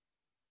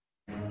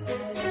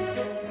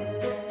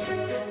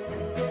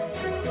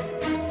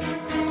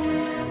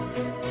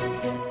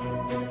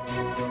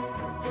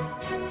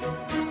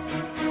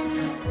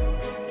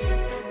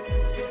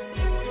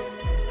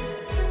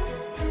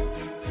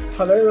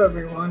Hello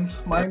everyone,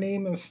 my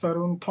name is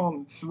Tarun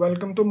Thomas.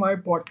 Welcome to my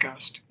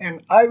podcast,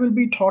 and I will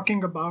be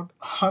talking about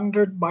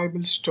 100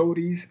 Bible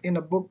stories in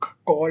a book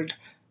called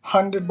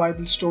 100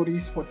 Bible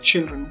Stories for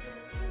Children.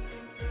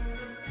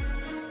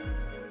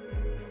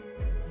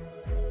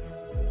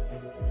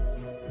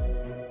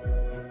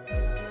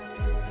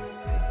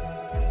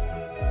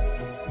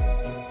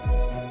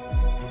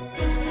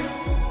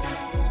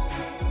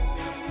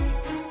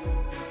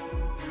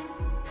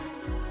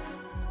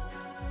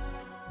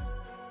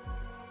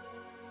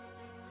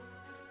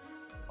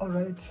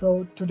 Alright,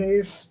 so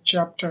today's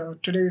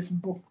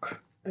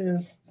book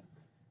is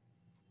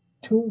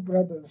Two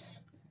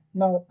Brothers.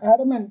 Now,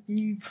 Adam and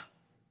Eve,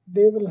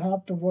 they will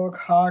have to work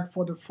hard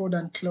for the food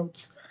and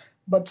clothes,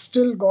 but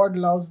still God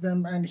loves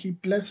them and He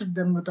blessed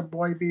them with a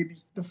boy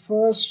baby, the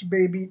first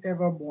baby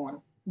ever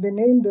born. They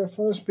named their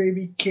first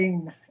baby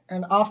Cain,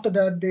 and after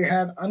that, they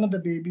had another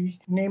baby,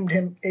 named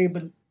him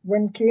Abel.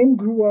 When Cain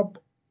grew up,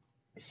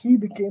 he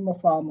became a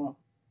farmer.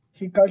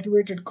 He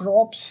cultivated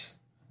crops.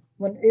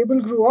 When Abel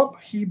grew up,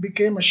 he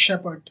became a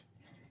shepherd.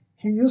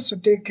 He used to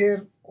take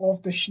care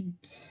of the sheep.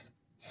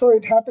 So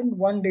it happened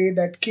one day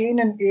that Cain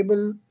and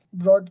Abel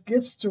brought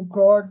gifts to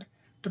God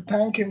to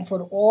thank him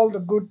for all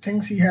the good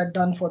things he had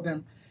done for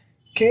them.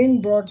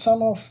 Cain brought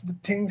some of the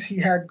things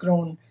he had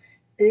grown.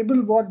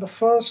 Abel brought the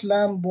first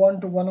lamb born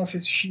to one of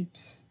his sheep.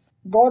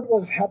 God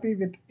was happy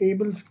with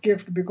Abel's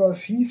gift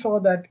because he saw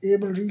that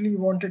Abel really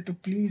wanted to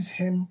please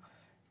him,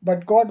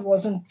 but God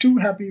wasn't too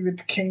happy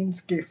with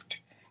Cain's gift.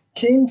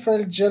 Cain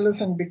felt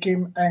jealous and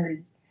became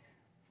angry.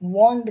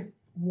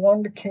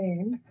 Warned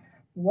Cain,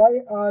 "Why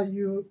are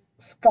you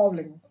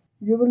scowling?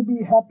 You will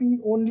be happy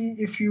only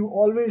if you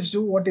always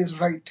do what is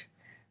right.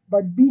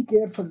 But be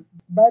careful,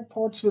 bad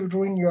thoughts will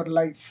ruin your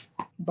life."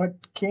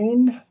 But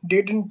Cain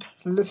didn't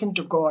listen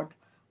to God.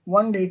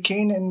 One day,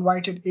 Cain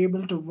invited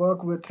Abel to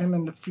work with him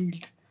in the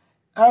field.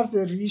 As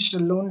they reached a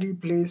lonely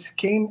place,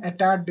 Cain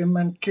attacked him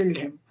and killed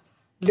him.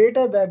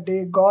 Later that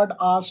day, God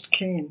asked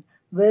Cain,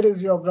 "Where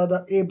is your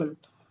brother Abel?"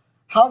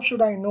 "How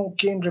should I know?"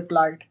 Cain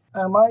replied.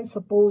 "Am I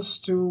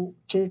supposed to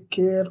take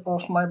care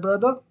of my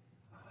brother?"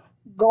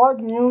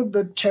 God knew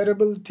the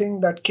terrible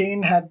thing that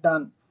Cain had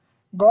done.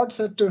 God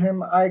said to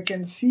him, "I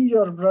can see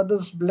your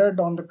brother's blood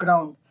on the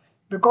ground.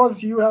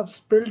 Because you have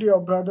spilled your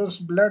brother's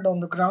blood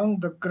on the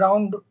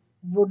ground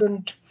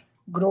wouldn't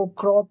grow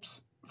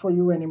crops for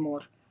you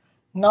anymore.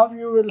 Now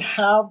you will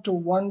have to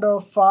wander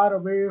far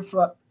away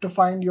to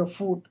find your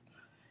food."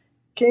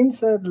 Cain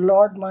said,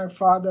 "Lord, my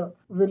father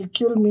will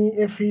kill me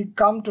if he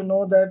come to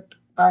know that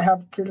I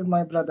have killed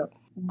my brother."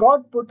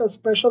 God put a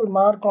special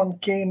mark on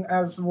Cain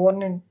as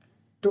warning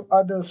to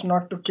others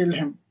not to kill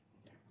him.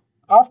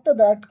 After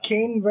that,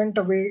 Cain went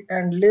away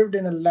and lived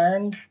in a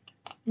land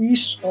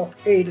east of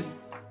Eden.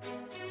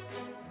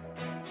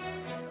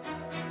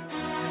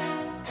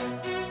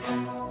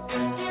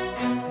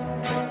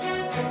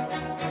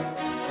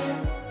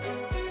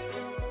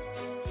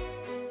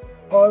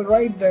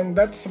 Alright, then,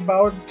 that's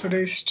about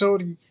today's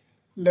story.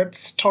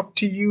 Let's talk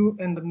to you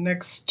in the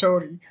next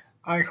story.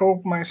 I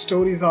hope my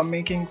stories are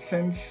making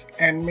sense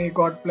and may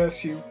God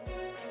bless you.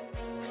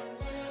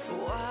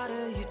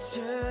 Water you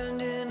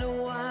turned into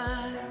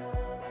wine.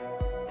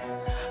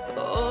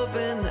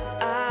 Open the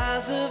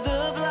eyes of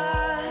the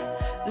blind.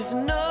 There's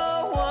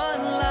no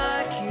one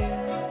like you.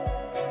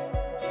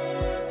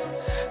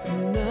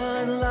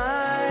 None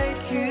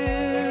like you.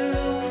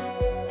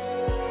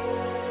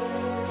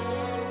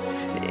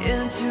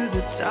 Into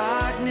the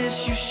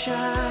darkness you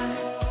shine.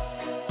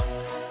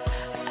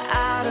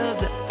 Out of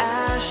the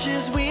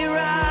ashes we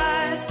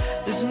rise.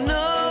 There's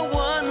no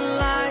one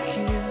like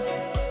you.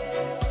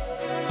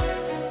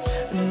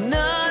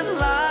 None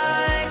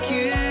like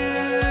you.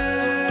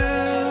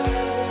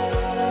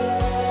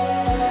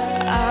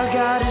 Our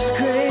God is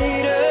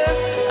greater.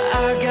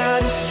 Our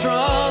God is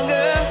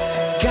stronger.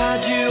 God,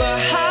 you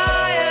are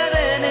higher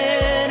than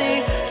any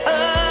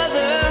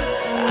other.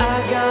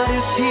 Our God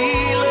is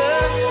healer.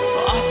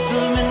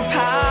 Awesome in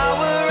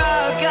power.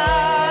 Our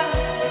God.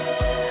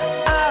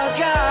 Our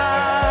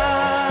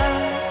God.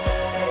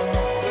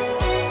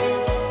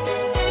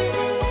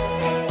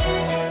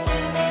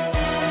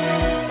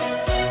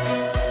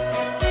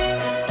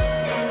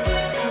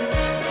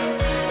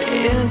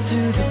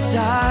 Into the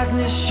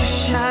darkness you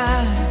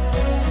shine.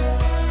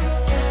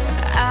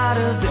 Out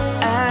of the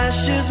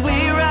ashes we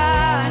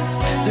rise.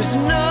 There's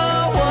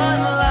no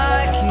one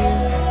like you.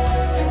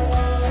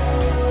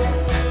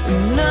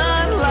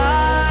 None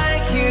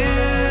like you.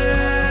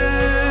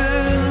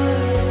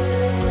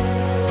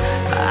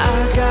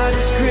 Our God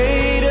is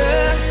greater.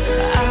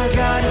 Our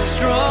God is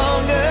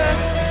stronger.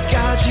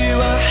 God, you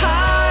are high.